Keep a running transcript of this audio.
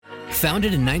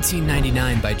Founded in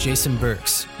 1999 by Jason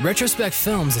Burks, Retrospect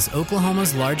Films is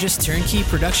Oklahoma's largest turnkey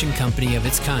production company of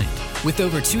its kind. With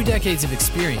over 2 decades of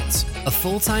experience, a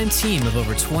full-time team of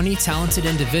over 20 talented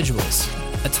individuals,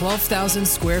 a 12,000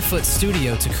 square foot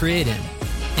studio to create in,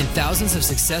 and thousands of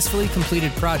successfully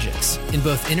completed projects in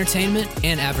both entertainment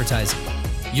and advertising.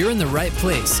 You're in the right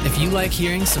place if you like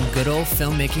hearing some good old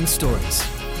filmmaking stories.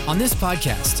 On this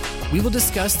podcast, we will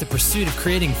discuss the pursuit of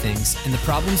creating things and the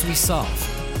problems we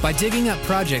solve by digging up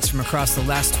projects from across the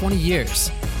last 20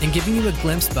 years and giving you a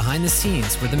glimpse behind the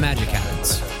scenes where the magic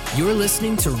happens. You're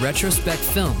listening to Retrospect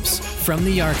Films from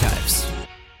the Archives.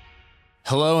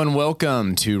 Hello and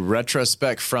welcome to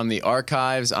Retrospect from the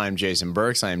Archives. I'm Jason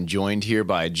Burks. I am joined here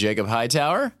by Jacob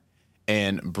Hightower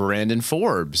and Brandon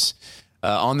Forbes.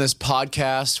 On this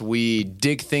podcast, we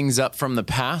dig things up from the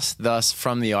past, thus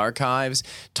from the archives,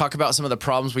 talk about some of the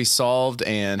problems we solved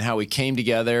and how we came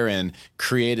together and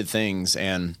created things.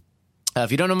 And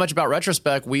if you don't know much about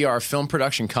Retrospect, we are a film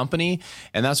production company,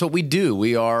 and that's what we do.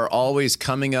 We are always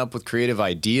coming up with creative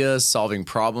ideas, solving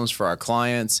problems for our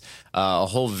clients, a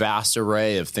whole vast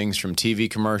array of things from TV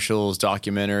commercials,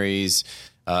 documentaries,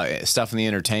 stuff in the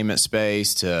entertainment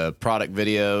space to product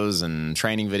videos and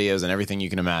training videos and everything you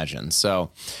can imagine.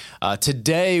 So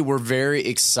today we're very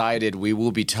excited. We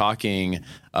will be talking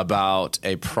about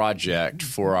a project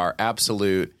for our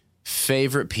absolute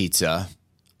favorite pizza.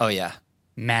 Oh, yeah.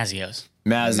 Mazzio's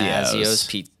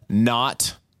pizza.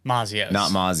 Not Mazzio's.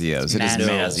 Not Mazzio's. It is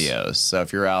Mazzio's. Mazzio's. So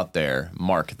if you're out there,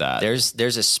 mark that.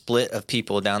 There's a split of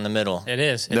people down the middle. It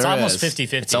is. It's There almost is.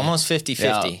 50-50. It's almost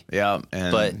 50-50. Yeah.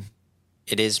 And But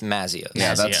it is Mazzio's.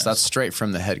 yeah, Mazzio's. that's straight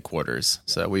from the headquarters.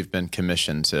 So we've been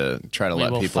commissioned to try to We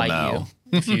let will people fight know.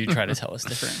 you if you try to tell us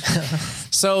different.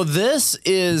 So this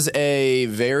is a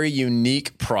very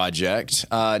unique project.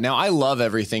 Now, I love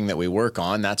everything that we work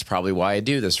on. That's probably why I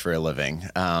do this for a living.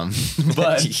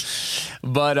 But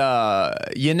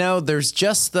there's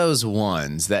just those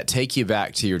ones that take you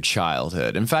back to your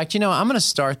childhood. In fact, I'm going to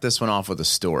start this one off with a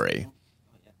story.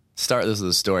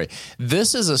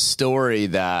 This is a story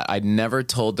that I'd never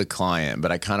told the client,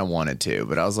 but I kind of wanted to.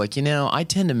 But I was like, I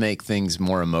tend to make things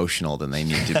more emotional than they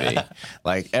need to be.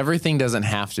 Like, everything doesn't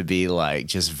have to be like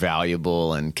just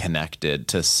valuable and connected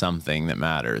to something that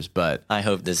matters. But I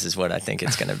hope this is what I think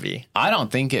it's going to be. I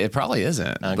don't think it probably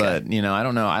isn't. Okay. But, I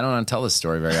don't know. I don't want to tell this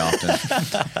story very often.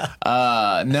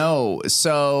 No.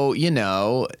 So,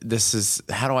 this is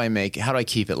how do I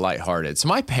keep it lighthearted? So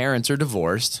my parents are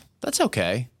divorced. That's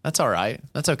okay. That's all right.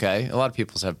 That's okay. A lot of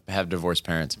people have divorced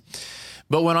parents.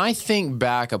 But when I think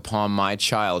back upon my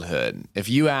childhood, if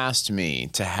you asked me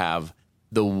to have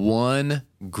the one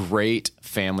great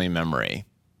family memory,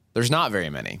 there's not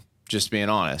very many, just being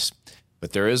honest,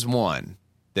 but there is one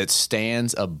that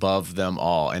stands above them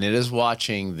all. And it is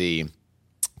watching the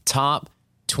top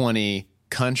 20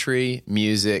 country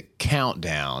music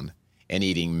countdown and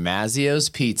eating Mazzio's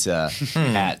pizza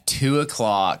at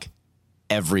 2:00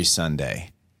 every Sunday.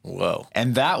 Whoa.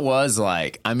 And that was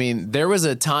there was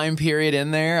a time period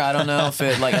in there. I don't know if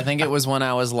I think it was when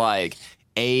I was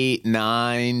 8,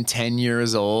 9, 10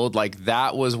 years old.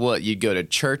 That was what you'd go to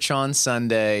church on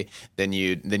Sunday. Then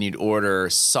you'd order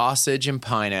sausage and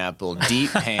pineapple,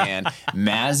 deep pan,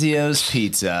 Mazzio's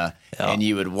pizza, and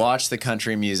you would watch the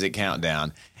country music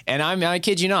countdown. And I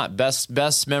kid you not,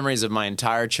 best memories of my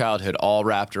entire childhood all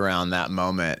wrapped around that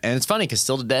moment. And it's funny because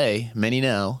still today, many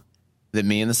know that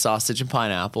me and the sausage and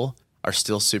pineapple are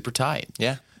still super tight.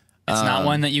 Yeah. It's not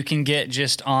one that you can get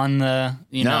just on the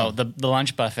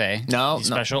lunch buffet. No.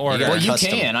 Special order. Well, you Custom.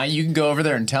 can. You can go over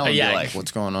there and tell them, yeah.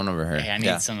 what's going on over here? Hey, I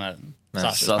need some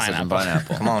sausage and pineapple.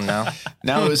 pineapple. Come on now.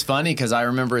 Now, it was funny because I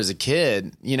remember as a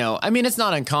kid, it's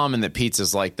not uncommon that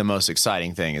pizza's the most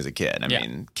exciting thing as a kid. I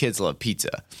mean, kids love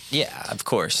pizza. Yeah, of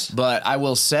course. But I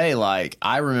will say,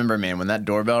 I remember, man, when that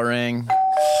doorbell rang,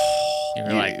 You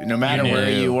were no matter you where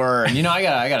knew. you were, and I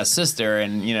got a sister,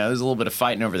 and there's a little bit of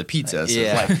fighting over the pizza. So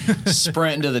Yeah. it's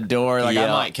sprinting to the door. I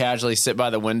Yeah. might casually sit by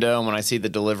the window, and when I see the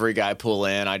delivery guy pull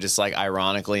in, I just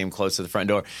ironically am close to the front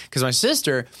door because my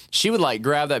sister, she would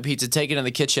grab that pizza, take it in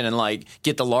the kitchen, and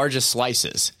get the largest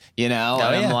slices. And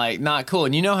I'm not cool.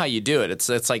 And you know how you do it? It's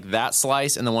that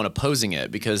slice and the one opposing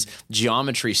it because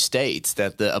geometry states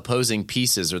that the opposing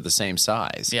pieces are the same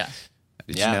size. Yeah.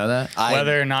 Did you know that?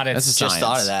 Whether or not it's That's a Just science.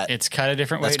 thought of that. it's cut a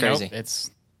different way. That's crazy. Nope,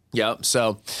 it's Yep.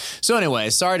 So anyway,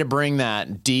 sorry to bring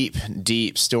that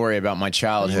deep story about my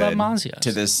childhood love Mazzio's.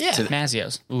 to this. Yeah, to-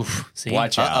 Mazzio's. Oof. See?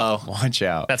 Watch out! Watch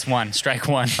out! That's one. Strike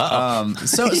one. So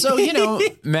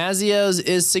Mazzio's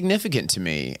is significant to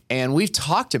me, and we've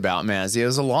talked about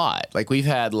Mazzio's a lot. We've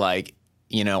had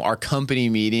our company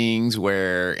meetings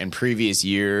where in previous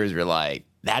years we're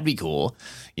that'd be cool.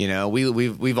 You know,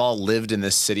 we've all lived in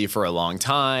this city for a long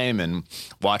time and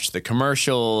watched the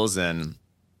commercials, and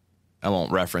I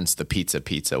won't reference the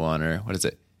pizza one, or what is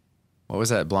it? What was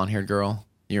that blonde-haired girl?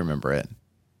 You remember it.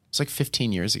 It's like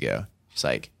 15 years ago. It's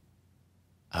like,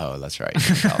 oh, that's right.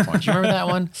 You're in California. Do you remember that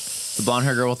one? The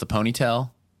blonde-haired girl with the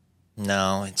ponytail?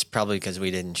 No, it's probably because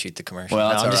we didn't shoot the commercial. Well,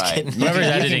 no, that's I'm all just right. kidding. Whoever's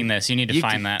editing this, you need to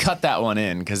find that. Cut that one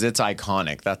in because it's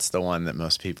iconic. That's the one that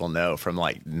most people know from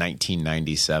like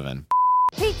 1997.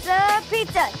 Pizza,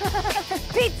 pizza,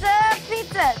 pizza,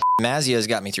 pizza. Mazzio's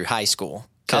got me through high school.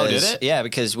 Oh, did it? Yeah,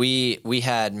 because we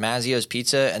had Mazzio's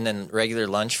pizza and then regular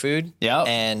lunch food. Yep.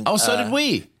 And so did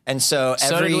we. And so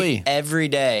did we. every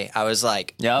day I was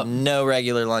like, Yep. no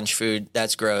regular lunch food.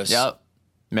 That's gross. Yep.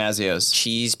 Mazzio's.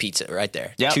 Cheese pizza right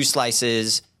there. Yep. 2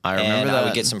 slices. I remember and that. I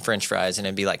would get some French fries and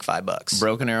it'd be like $5.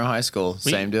 Broken Arrow High School.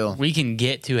 Same deal. We can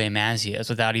get to a Mazzio's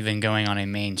without even going on a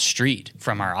main street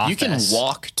from our office. You can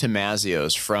walk to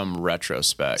Mazzio's from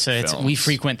Retrospect. So we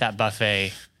frequent that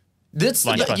buffet, lunch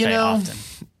buffet often.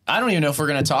 I don't even know if we're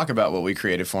going to talk about what we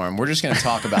created for him. We're just going to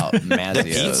talk about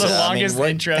Mazzio's. The longest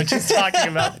intro, just talking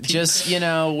about pizza. Just,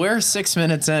 we're 6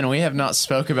 minutes in. We have not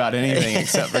spoke about anything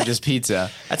except for just pizza.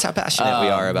 That's how passionate we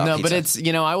are about pizza. No, but it's,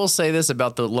 I will say this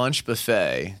about the lunch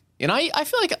buffet. And I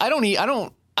feel like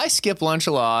I skip lunch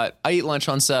a lot. I eat lunch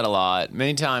on set a lot.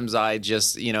 Many times I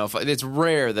just, it's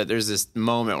rare that there's this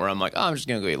moment where I'm like, oh, I'm just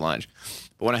going to go eat lunch.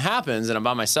 But when it happens and I'm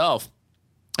by myself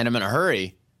and I'm in a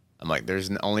hurry, I'm like, there's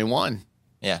only one.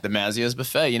 Yeah. The Mazzio's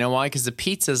buffet. You know why? Because the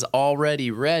pizza's already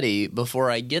ready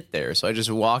before I get there. So I just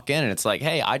walk in and it's like,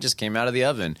 hey, I just came out of the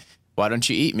oven. Why don't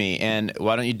you eat me? And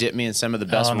why don't you dip me in some of the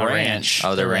best ranch?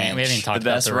 Oh, the ranch. We haven't even talked The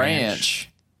about best the ranch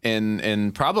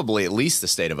in probably at least the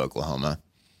state of Oklahoma.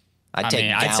 I'd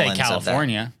I'd say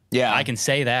California. Yeah. I can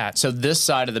say that. So this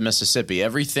side of the Mississippi,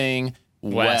 everything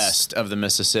west of the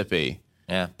Mississippi,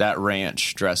 that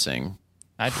ranch dressing.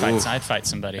 I'd fight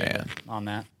somebody on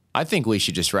that. I think we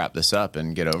should just wrap this up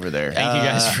and get over there. Thank you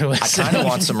guys for listening. I kind of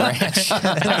want some ranch.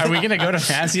 Are we going to go to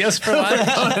Mazzio's for lunch?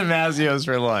 We're going to Mazzio's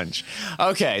for lunch.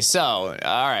 Okay, so, all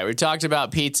right, we talked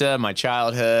about pizza, my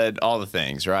childhood, all the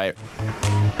things, right?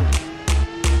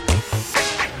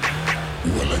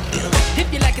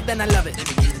 If you like it, then I love it.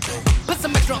 Put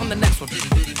some extra on the next one.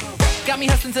 Got me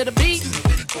hustling to the beat.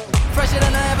 Fresher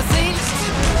than I ever seen.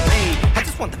 Hey, I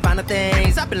just want the finer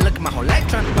things. I've been looking my whole life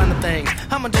trying to find the things.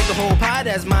 I'ma take a whole pie,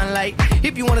 that's mine light.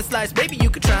 If you want a slice, baby, you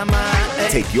could try mine. Hey.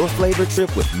 Take your flavor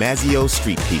trip with Mazzio's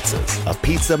Street Pizzas. A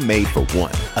pizza made for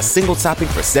one. A single topping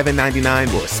for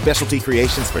 $7.99 or specialty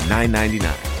creations for $9.99.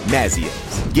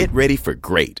 Mazzio's. Get ready for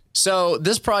great. So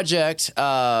this project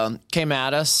came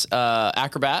at us,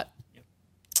 Acrobat.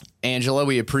 Angela,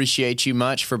 we appreciate you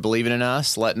much for believing in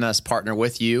us, letting us partner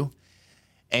with you.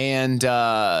 And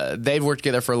they've worked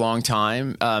together for a long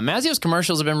time. Mazzio's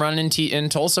commercials have been running in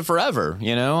Tulsa forever,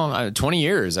 20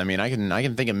 years. I mean, I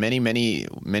can think of many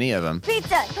of them.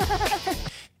 Pizza.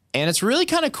 And it's really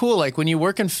kind of cool. Like when you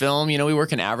work in film, we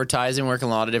work in advertising, work in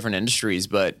a lot of different industries,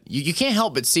 but you can't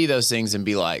help but see those things and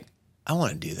be like, I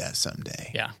want to do that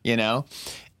someday. Yeah.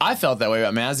 I felt that way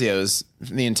about Mazzio's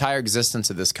the entire existence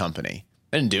of this company.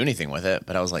 I didn't do anything with it,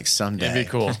 but I was like, someday. It'd be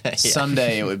cool.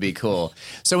 Someday it would be cool.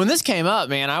 So when this came up,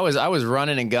 man, I was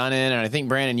running and gunning, and I think,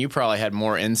 Brandon, you probably had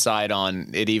more insight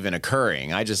on it even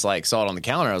occurring. I just saw it on the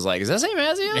counter. I was like, is that St.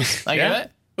 Mazzio's? I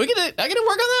get to work on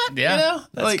that? Yeah.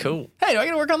 That's cool. Hey, do I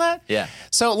get to work on that? Yeah.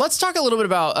 So let's talk a little bit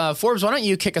about, Forbes, why don't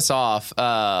you kick us off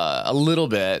a little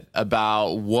bit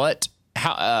about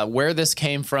where this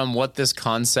came from, what this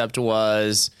concept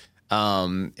was,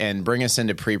 and bring us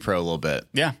into pre-pro a little bit.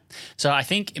 Yeah. So I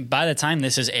think by the time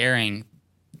this is airing,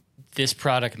 this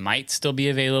product might still be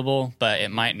available, but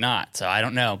it might not. So I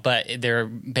don't know. But they're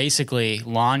basically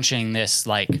launching this,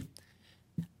 I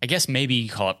guess maybe you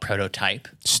call it prototype.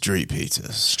 Street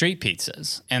pizzas. Street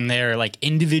pizzas. And they're like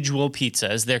individual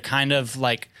pizzas. They're kind of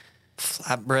like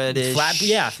flatbreadish.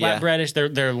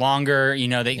 Flatbreadish. They're longer.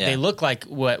 They look like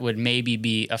what would maybe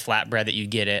be a flatbread that you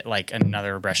get at like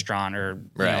another restaurant or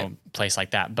place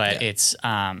like that. But it's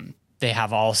they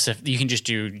have you can just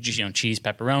do cheese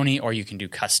pepperoni, or you can do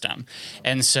custom.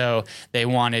 And so they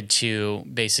wanted to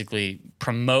basically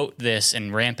promote this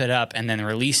and ramp it up, and then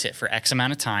release it for X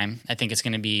amount of time. I think it's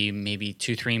going to be maybe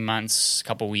 2-3 months,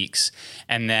 couple weeks,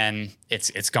 and then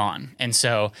it's gone. And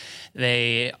so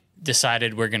they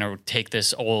decided we're going to take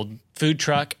this old food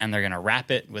truck and they're going to wrap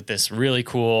it with this really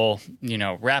cool,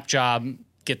 wrap job,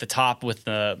 get the top with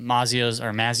the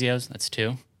Mazzios. That's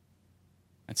 2.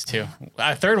 That's 2.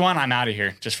 Third one, I'm out of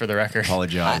here, just for the record.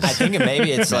 Apologize. I think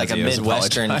maybe it's like a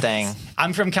Midwestern thing.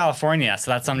 I'm from California,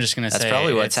 so I'm just going to say. That's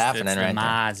probably what's happening it's right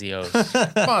Mazzios.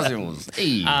 Mazzios.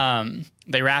 Hey.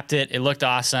 They wrapped it. It looked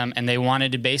awesome, and they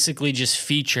wanted to basically just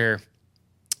feature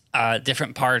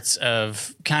different parts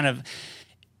of kind of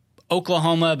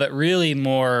Oklahoma, but really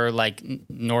more like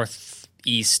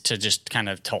northeast to just kind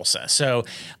of Tulsa. So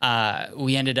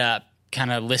we ended up kind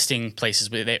of listing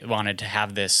places where they wanted to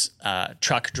have this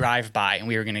truck drive by, and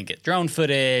we were going to get drone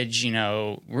footage,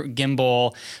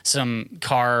 gimbal, some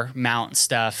car mount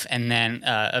stuff. And then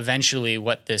eventually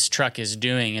what this truck is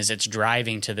doing is it's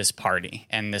driving to this party,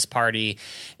 and this party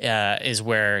is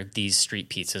where these street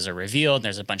pizzas are revealed.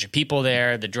 There's a bunch of people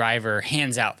there. The driver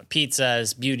hands out the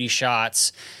pizzas, beauty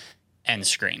shots, end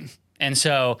screen. And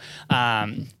so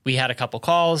we had a couple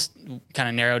calls, kind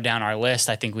of narrowed down our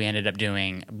list. I think we ended up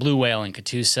doing Blue Whale in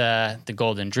Catoosa, the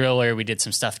Golden Driller. We did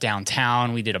some stuff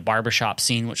downtown. We did a barbershop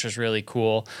scene, which was really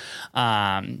cool,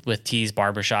 with T's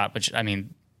Barbershop, which, I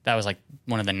mean, that was like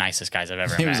one of the nicest guys I've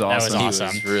ever met. Was awesome. That was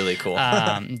awesome. He was really cool.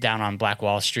 Down on Black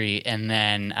Wall Street, and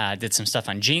then did some stuff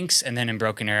on Jinx, and then in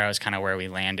Broken Arrow is kind of where we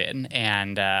landed.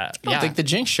 And I don't think the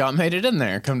Jinx shot made it in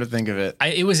there, come to think of it.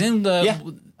 It was in the... Yeah.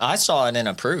 I saw it in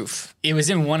a proof. It was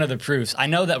in one of the proofs. I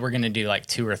know that we're going to do like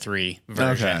 2 or 3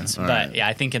 versions, Okay, but right. yeah,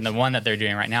 I think in the one that they're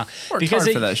doing right now, Worked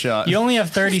hard for that shot. You only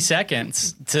have 30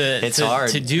 seconds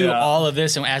to do all of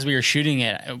this. And as we were shooting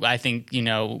it, I think, we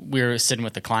were sitting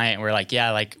with the client. We're like,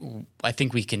 I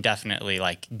think we can definitely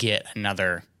like get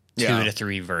another 2 to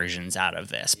 3 versions out of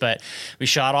this. But we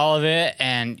shot all of it,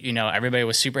 and everybody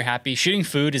was super happy. Shooting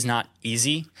food is not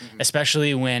easy,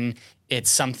 especially when it's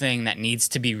something that needs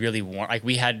to be really warm. Like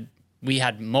we had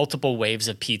multiple waves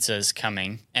of pizzas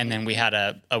coming, and then we had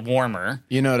a warmer.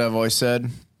 You know what I've always said?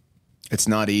 It's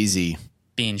not easy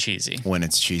being cheesy when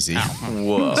it's cheesy.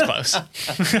 Whoa, that's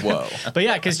close. Whoa. But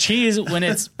yeah, because cheese when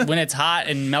it's hot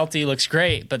and melty looks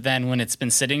great, but then when it's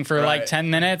been sitting for like 10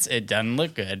 minutes, it doesn't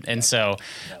look good. And so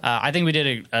I think we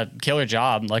did a killer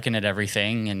job looking at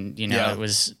everything, and it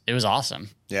was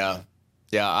awesome. Yeah.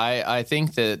 Yeah, I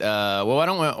think that. Why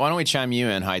don't we chime you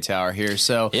in, Hightower here?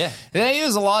 So it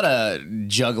was a lot of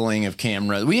juggling of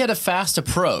cameras. We had a fast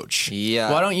approach. Yeah.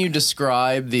 Why don't you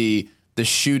describe the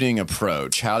shooting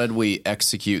approach? How did we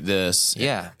execute this?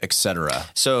 Yeah, etc.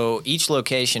 So each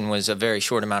location was a very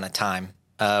short amount of time.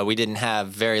 We didn't have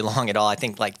very long at all. I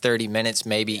think like 30 minutes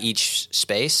maybe each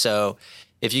space. So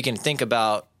if you can think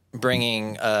about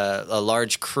bringing a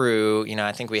large crew,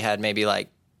 I think we had maybe like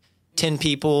 10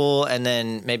 people and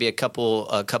then maybe a couple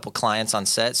clients on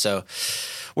set. So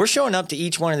we're showing up to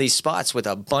each one of these spots with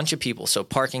a bunch of people. So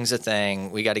parking's a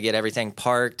thing. We got to get everything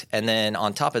parked. And then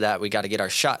on top of that, we got to get our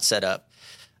shot set up.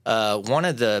 One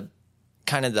of the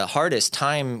kind of the hardest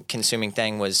time consuming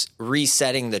thing was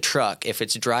resetting the truck. If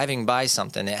it's driving by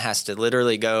something, it has to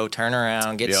literally go turn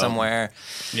around, get somewhere.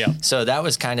 Yeah. So that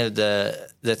was kind of the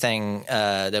thing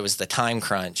that was the time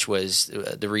crunch, was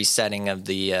the resetting of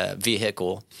the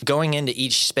vehicle. Going into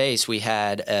each space, we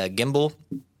had a gimbal,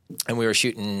 and we were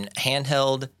shooting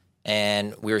handheld,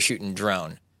 and we were shooting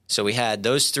drone. So we had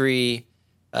those 3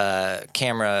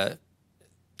 camera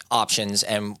options,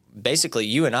 and basically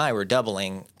you and I were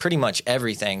doubling pretty much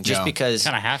everything, just because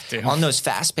kind of have to on those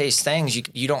fast-paced things.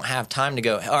 You don't have time to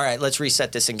go, all right, let's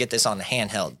reset this and get this on the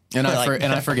handheld. And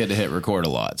I forget to hit record a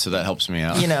lot, so that helps me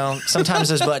out. Sometimes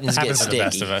those buttons get sticky. The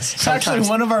best of us. Sometimes, actually,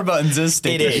 one of our buttons is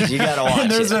sticky. It is. You gotta watch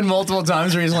and there's it. been multiple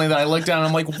times recently that I look down and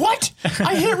I'm like, what?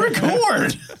 I hit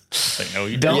record. Like, no,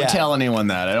 you don't tell anyone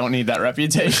that. I don't need that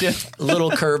reputation.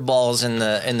 Little curveballs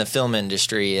in the film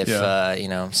industry.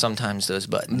 If sometimes those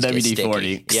buttons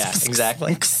WD-40. Get sticky. Yeah,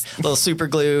 exactly. Little super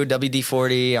glue,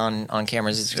 WD-40 on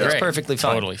cameras. It's perfectly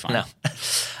fine. Totally fine.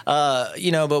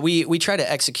 No. But we try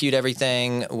to execute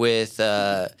everything with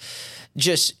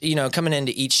just, coming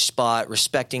into each spot,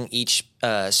 respecting each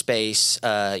space.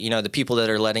 The people that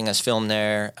are letting us film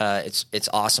there, it's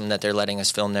awesome that they're letting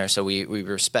us film there. So we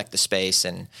respect the space,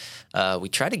 and we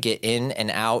try to get in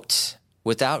and out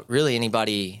without really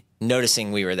anybody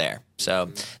noticing we were there.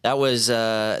 So that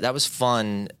was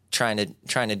fun. Trying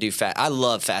to do fast. I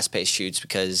love fast-paced shoots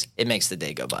because it makes the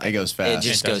day go by. It goes fast. It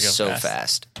just goes so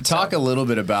fast. Talk a little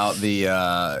bit about the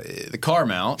car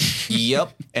mount.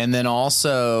 Yep. And then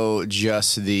also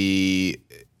just it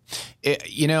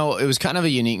was kind of a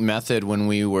unique method when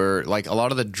we were, like, a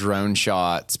lot of the drone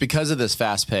shots, because of this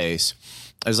fast pace,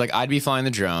 it was like I'd be flying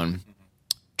the drone,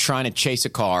 trying to chase a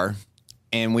car,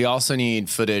 and we also need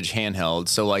footage handheld.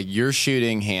 So, like, you're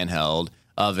shooting handheld,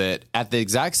 of it at the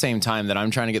exact same time that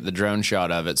I'm trying to get the drone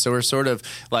shot of it. So we're sort of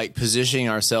like positioning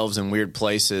ourselves in weird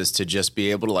places to just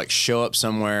be able to like show up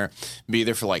somewhere, be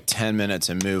there for like 10 minutes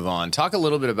and move on. Talk a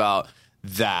little bit about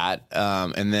that,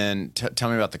 and then tell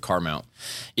me about the car mount.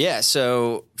 Yeah,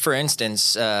 so for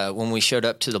instance, when we showed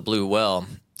up to the Blue Well,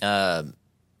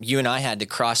 you and I had to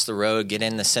cross the road, get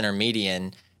in the center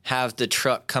median, have the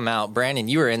truck come out. Brandon,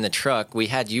 you were in the truck. We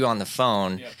had you on the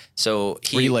phone. Yep. So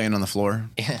were you laying on the floor?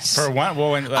 Yes. For one,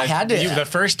 well, when, like, I had to. The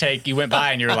first take, you went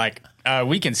by and you were like,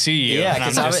 we can see you. Yeah,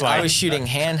 because I was shooting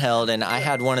handheld, and I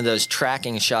had one of those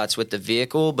tracking shots with the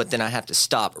vehicle, but then I have to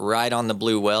stop right on the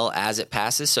Blue Well as it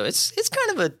passes. So it's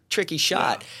kind of a tricky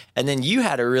shot. Yeah. And then you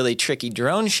had a really tricky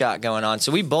drone shot going on.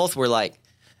 So we both were like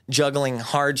juggling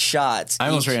hard shots. I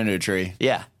almost ran into a tree.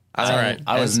 Yeah. I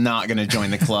was not going to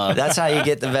join the club. That's how you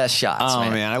get the best shots. Oh,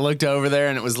 man. I looked over there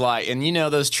and it was like, and you know,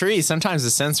 those trees, sometimes the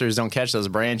sensors don't catch those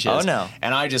branches. Oh, no.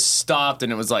 And I just stopped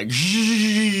and it was like,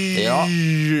 Yep.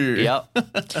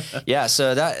 Yeah.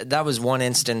 So that was one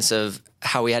instance of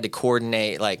how we had to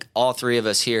coordinate. Like all three of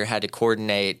us here had to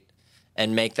coordinate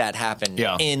and make that happen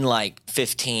in like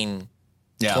 15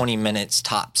 20 minutes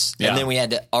tops. And then we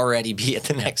had to already be at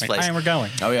the next place. And we're going.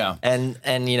 Oh, yeah.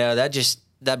 And you know,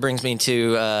 that brings me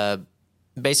to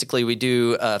basically we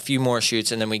do a few more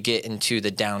shoots and then we get into the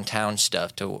downtown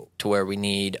stuff to where we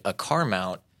need a car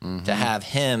mount to have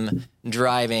him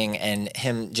driving and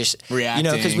him just reacting.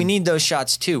 You know, because we need those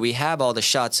shots too. We have all the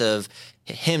shots of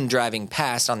him driving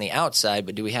past on the outside,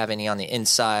 but do we have any on the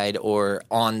inside or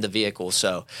on the vehicle?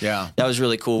 So that was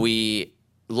really cool.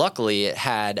 Luckily, it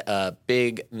had a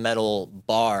big metal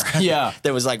bar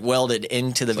that was like welded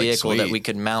into the vehicle that we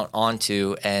could mount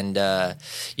onto and,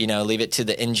 you know, leave it to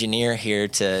the engineer here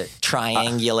to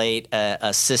triangulate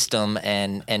a system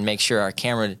and make sure our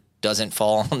camera doesn't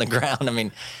fall on the ground. I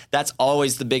mean, that's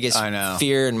always the biggest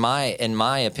fear in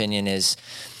my opinion is,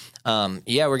 we're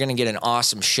going to get an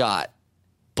awesome shot,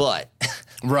 but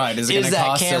right, is it going to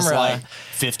cost us like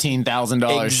 $15,000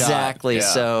 shot? Exactly. Yeah.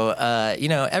 So, you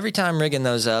know, every time rigging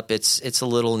those up, it's a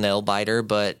little nail biter,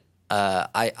 but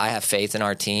I have faith in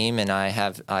our team and I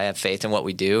have faith in what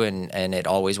we do and it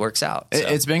always works out. So.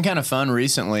 It's been kind of fun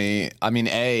recently. I mean,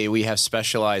 we have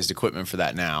specialized equipment for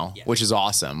that now, which is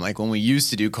awesome. Like when we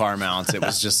used to do car mounts, it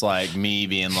was just like me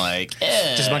being like,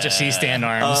 just a bunch of C-stand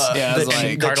arms.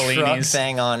 The truck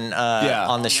thing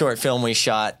on the short film we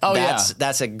shot. Oh,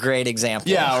 that's a great example.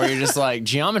 Yeah, where you're just like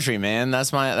geometry, man.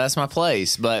 That's my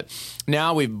place. But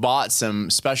now we've bought some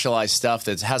specialized stuff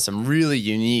that has some really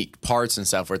unique parts and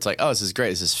stuff where it's like, oh, this is great.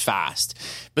 This is fast.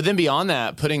 But then beyond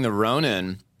that, putting the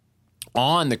Ronin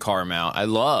on the car mount, I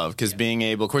love because being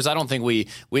able, of course, I don't think we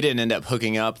didn't end up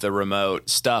hooking up the remote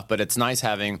stuff, but it's nice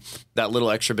having that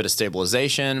little extra bit of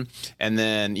stabilization. And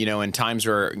then, you know, in times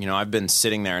where, you know, I've been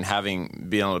sitting there and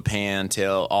being able to pan,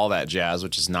 tilt, all that jazz,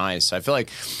 which is nice. I feel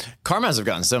like car mounts have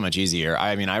gotten so much easier.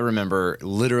 I mean, I remember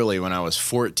literally when I was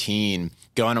 14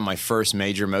 going on my first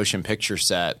major motion picture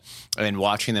set and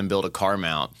watching them build a car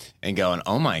mount and going,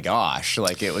 oh my gosh,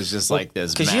 like it was just like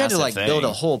this massive because you had to like thing. build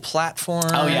a whole platform.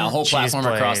 Oh yeah, a whole platform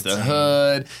across the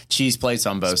hood, cheese plates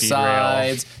on both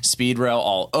sides, speed rail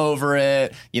all over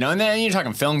it. You know, and then you're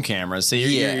talking film cameras, so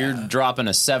you're dropping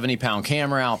a 70-pound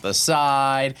camera out the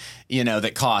side. You know,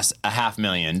 that costs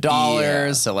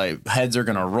 $500,000. So like heads are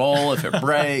gonna roll if it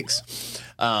breaks.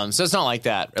 So it's not like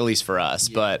that, at least for us.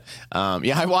 Yeah. But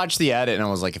I watched the edit and I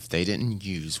was like, if they didn't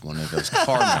use one of those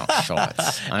car mount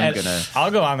shots,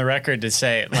 I'll go on the record to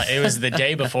say like, it was the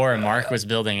day before and Mark was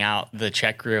building out the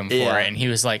check room for it, and he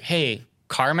was like, "Hey,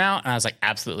 car mount?" And I was like,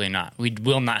 absolutely not. We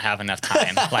will not have enough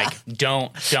time. Like,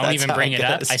 don't even bring it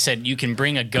up. I said, you can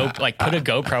bring put a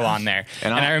GoPro on there.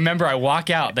 And I remember I walk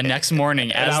out the next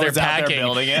morning as they're packing,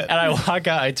 building it. And I walk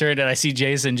out, I turned and I see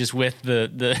Jason just with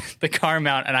the car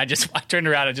mount, and I turned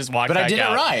around and just walked back out. But I did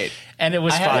it right. And it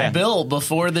was fine. I had it built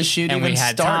before the shoot and even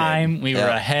started. And we had time. We were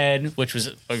ahead, which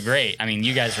was great. I mean,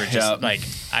 you guys were just like,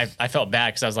 I felt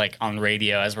bad because I was like on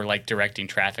radio as we're like directing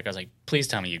traffic. I was like, please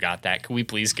tell me you got that. Can we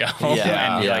please go?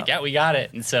 And you're like, yeah, we got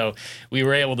it. And so we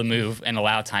were able to move and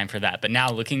allow time for that. But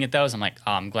now looking at those, I'm like,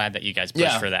 oh, I'm glad that you guys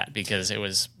pushed for that because it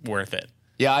was worth it.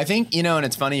 Yeah, I think, you know, and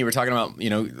it's funny, you were talking about,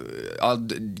 you know, I'll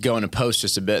go into post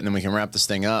just a bit and then we can wrap this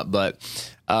thing up. But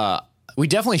we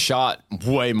definitely shot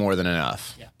way more than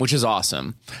enough, which is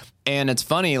awesome. And it's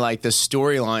funny, like the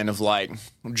storyline of like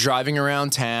driving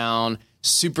around town,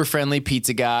 super friendly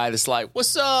pizza guy that's like,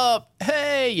 what's up?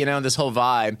 Hey, you know, this whole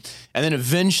vibe. And then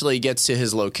eventually gets to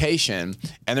his location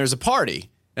and there's a party.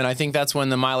 And I think that's when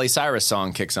the Miley Cyrus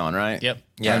song kicks on, right? Yep.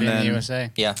 Yeah. In the USA.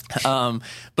 Yeah.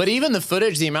 But even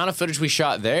the amount of footage we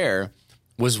shot there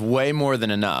was way more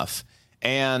than enough.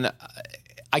 And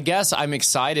I guess I'm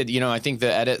excited. I think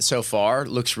the edit so far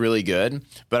looks really good,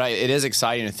 but it is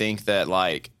exciting to think that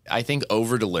I think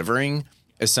over delivering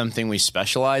is something we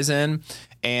specialize in.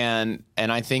 And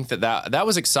I think that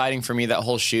was exciting for me, that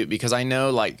whole shoot, because I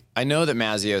know that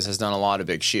Mazzio's has done a lot of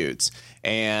big shoots,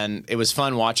 and it was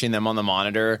fun watching them on the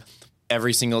monitor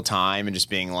every single time and just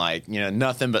being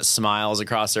nothing but smiles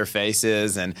across their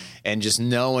faces, and just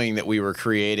knowing that we were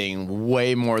creating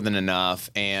way more than enough.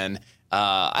 And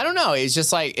I don't know, it's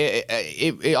just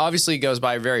it obviously goes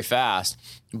by very fast,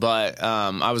 but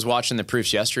I was watching the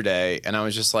proofs yesterday and I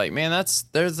was just like, man,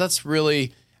 that's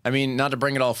really, I mean, not to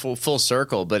bring it all full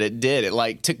circle, but it did.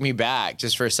 It took me back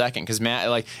just for a second, because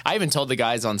I even told the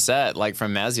guys on set,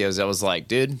 from Mazzio's, I was like,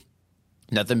 dude,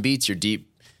 nothing beats your deep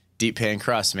pan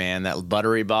crust, man. That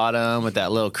buttery bottom with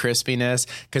that little crispiness,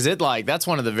 because that's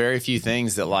one of the very few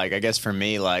things that I guess for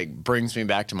me brings me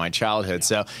back to my childhood.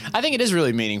 So I think it is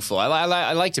really meaningful.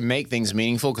 I like to make things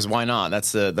meaningful, because why not?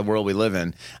 That's the world we live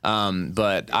in.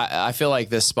 But I feel like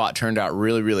this spot turned out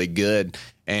really, really good.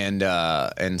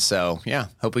 And so, yeah,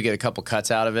 hope we get a couple cuts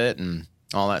out of it and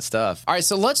all that stuff. All right,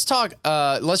 so let's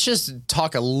just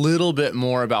talk a little bit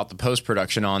more about the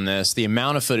post-production on this, the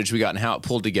amount of footage we got and how it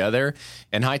pulled together.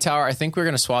 And Hightower, I think we're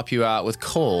going to swap you out with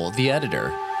Cole, the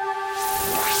editor.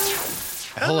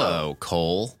 Hello,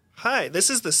 Cole. Hi, this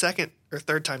is the second or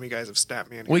third time you guys have snapped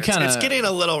me in here. We kinda, it's getting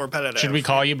a little repetitive. Should we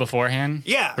call you beforehand?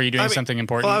 Yeah. Were you doing something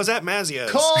important? Well, I was at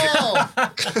Mazzio's. Cole!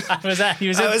 I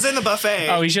was in the buffet.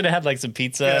 Oh, we should have had some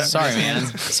pizza. Yeah. Sorry, man.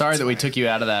 Sorry that we took you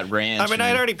out of that ranch. I mean,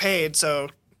 I'd already paid, so,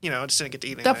 I just didn't get to eat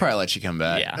anything. They'll probably let you come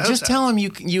back. Yeah. Just tell them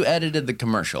you edited the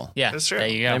commercial. Yeah, that's true. There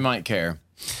you go. They might care.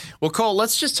 Well, Cole,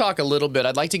 let's just talk a little bit.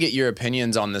 I'd like to get your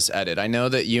opinions on this edit. I know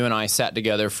that you and I sat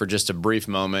together for just a brief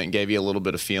moment and gave you a little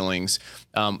bit of feelings.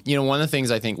 One of the things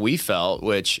I think we felt,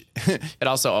 which it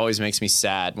also always makes me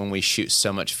sad when we shoot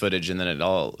so much footage and then it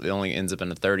only ends up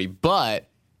in a 30. But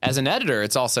as an editor,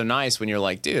 it's also nice when you're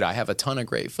like, dude, I have a ton of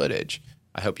great footage.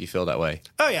 I hope you feel that way.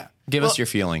 Oh, yeah. Give us your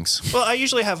feelings. Well, I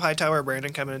usually have Hightower or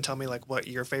Brandon come in and tell me what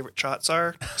your favorite shots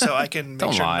are, so I can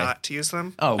make sure not to use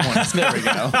them. Oh, there we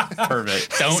go.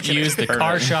 Perfect. Don't use the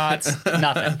car shots.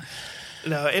 Nothing.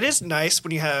 No, it is nice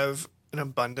when you have an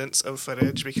abundance of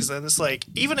footage, because then it's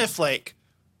even if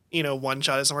one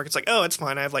shot doesn't work, it's oh, it's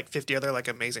fine. I have 50 other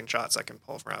amazing shots I can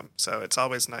pull from. So it's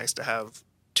always nice to have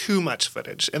too much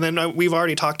footage. And then we've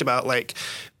already talked about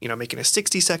making a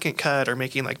 60-second cut, or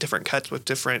making different cuts with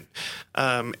different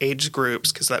age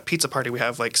groups, because that pizza party we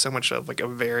have so much of a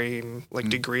varying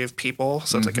degree of people.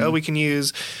 So it's we can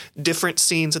use different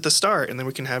scenes at the start, and then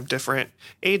we can have different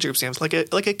age groups. It's like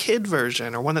a kid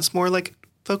version, or one that's more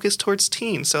focused towards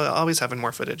teens. So always having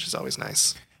more footage is always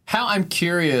nice. I'm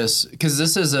curious, because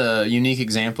this is a unique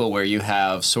example where you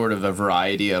have sort of a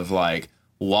variety of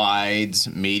wides,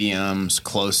 mediums,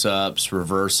 close-ups,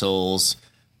 reversals,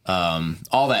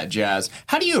 all that jazz.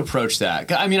 How do you approach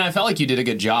that? I mean, I felt like you did a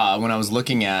good job when I was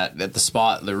looking at the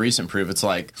spot, the recent proof. It's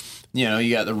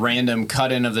you got the random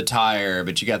cut-in of the tire,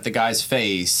 but you got the guy's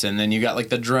face, and then you got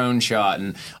the drone shot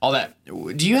and all that.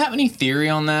 Do you have any theory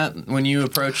on that when you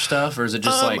approach stuff, or is it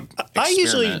just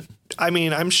experiment?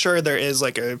 I'm sure there is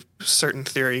a certain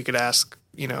theory you could ask.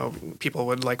 People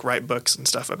would write books and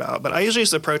stuff about, but I usually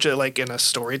just approach it in a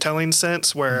storytelling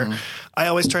sense, where I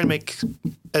always try to make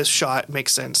a shot make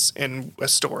sense in a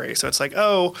story. So it's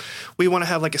we want to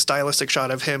have a stylistic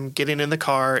shot of him getting in the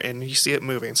car and you see it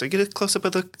moving. So you get a close up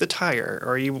of the tire,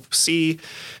 or you see,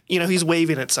 he's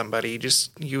waving at somebody.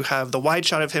 You have the wide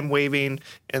shot of him waving,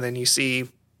 and then you see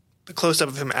the close-up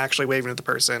of him actually waving at the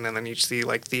person, and then you see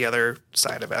the other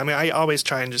side of it. I mean, I always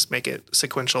try and just make it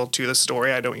sequential to the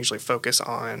story. I don't usually focus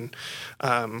on,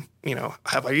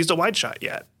 have I used a wide shot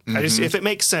yet? If it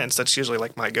makes sense, that's usually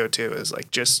my go-to is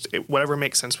whatever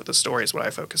makes sense with the story is what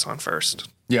I focus on first.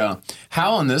 Yeah.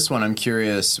 How on this one, I'm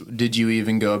curious, did you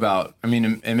even go about, I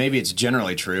mean, and maybe it's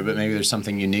generally true, but maybe there's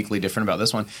something uniquely different about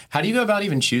this one. How do you go about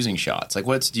even choosing shots?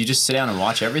 Do you just sit down and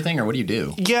watch everything, or what do you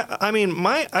do? Yeah, I mean,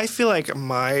 I feel like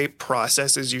my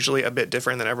process is usually a bit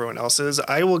different than everyone else's.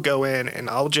 I will go in and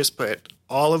I'll just put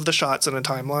all of the shots in a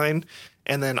timeline,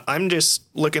 and then I'm just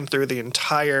looking through the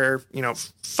entire,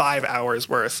 5 hours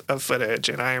worth of footage,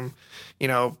 and I'm,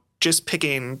 just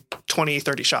picking 20,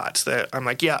 30 shots that I'm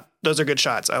yeah, those are good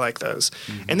shots. I like those.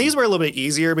 And these were a little bit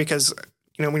easier because,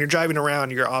 when you're driving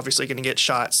around, you're obviously going to get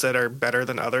shots that are better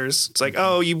than others. It's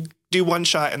you do one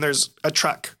shot and there's a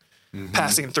truck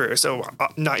passing through. So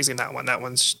I'm not using that one. That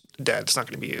one's dead. It's not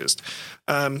going to be used.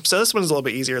 So this one's a little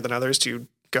bit easier than others to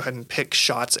go ahead and pick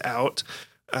shots out.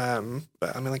 But I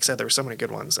mean, like I said, there were so many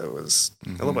good ones. So it was a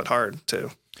little bit hard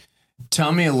too.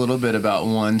 Tell me a little bit about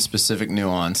one specific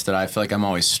nuance that I feel like I'm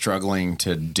always struggling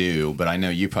to do, but I know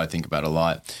you probably think about a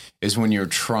lot, is when you're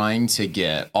trying to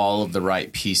get all of the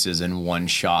right pieces in one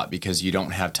shot because you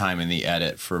don't have time in the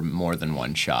edit for more than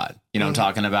one shot. You know, I'm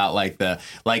talking about like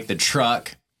the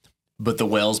truck, but the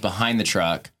whale's behind the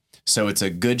truck. So it's a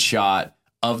good shot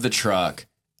of the truck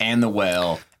and the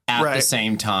whale at the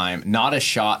same time, not a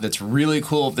shot that's really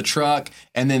cool of the truck,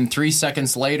 and then 3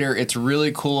 seconds later, it's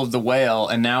really cool of the whale,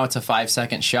 and now it's a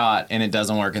 5-second shot, and it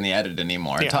doesn't work in the edit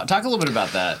anymore. Yeah. Talk a little bit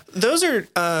about that. Those are,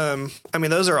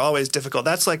 those are always difficult.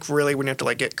 That's like really when you have to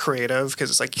like get creative, because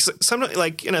it's like sometimes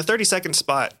like in a 30-second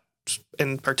spot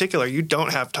in particular, you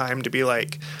don't have time to be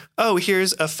like, oh,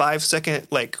 here's a 5-second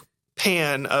like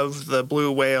pan of the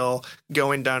blue whale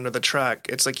going down to the truck.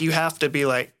 It's like you have to be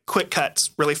like quick cuts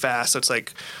really fast. So it's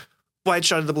like wide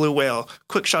shot of the blue whale,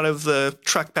 quick shot of the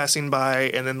truck passing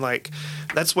by, and then like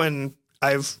that's when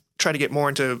I've tried to get more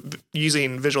into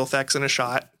using visual effects in a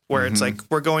shot where it's like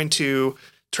we're going to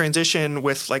transition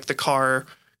with like the car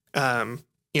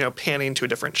panning to a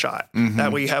different shot.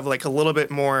 That way you have like a little bit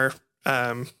more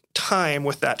time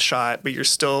with that shot, but you're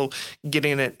still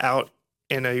getting it out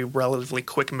in a relatively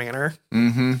quick manner.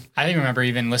 I think remember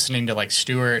even listening to like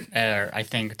Stuart, I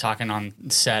think talking on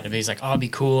set, and he's like, "Oh, it'd be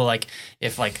cool like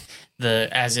if like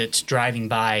as it's driving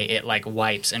by, it like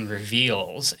wipes and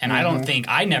reveals." And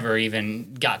I never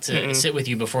even got to sit with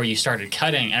you before you started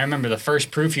cutting. I remember the first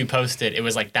proof you posted, it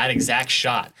was like that exact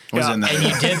shot, and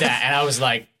you did that, and I was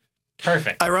like,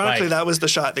 perfect. Ironically, that was the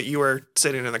shot that you were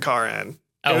sitting in the car in.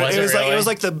 Oh, it was really? Like it was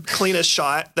like the cleanest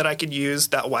shot that I could use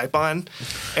that wipe on.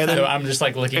 And then I'm just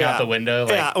like looking out the window.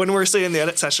 Like, when we're sitting in the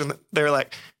edit session, they're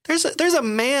like, "There's a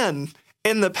man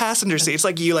in the passenger seat." It's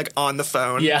like you like on the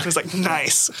phone. Yeah, it's like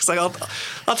nice. It's like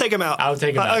I'll take him out. I'll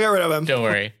take him out. I'll get rid of him. Don't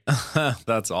worry.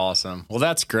 That's awesome. Well,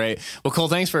 that's great. Well, Cole,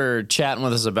 thanks for chatting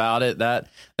with us about it. That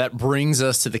brings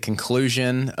us to the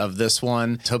conclusion of this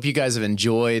one. Hope you guys have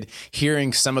enjoyed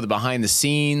hearing some of the behind the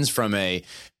scenes from a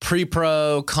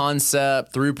pre-pro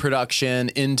concept through production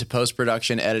into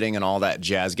post-production editing and all that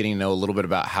jazz, getting to know a little bit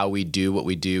about how we do what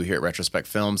we do here at Retrospect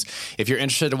Films. If you're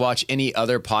interested to watch any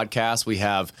other podcasts, we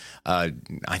have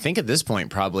I think at this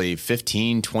point probably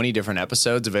 15 20 different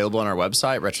episodes available on our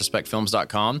website,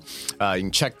 retrospectfilms.com. You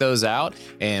can check those out,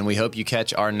 and we hope you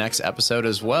catch our next episode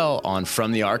as well on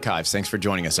From the Archives. Thanks for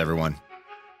joining us, everyone.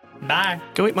 Bye.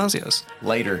 Go eat Mazzio's.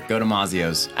 Later, go to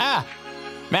Mazzio's.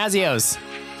 Mazzio's.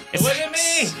 Look at me!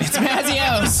 It's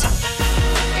Mazzio!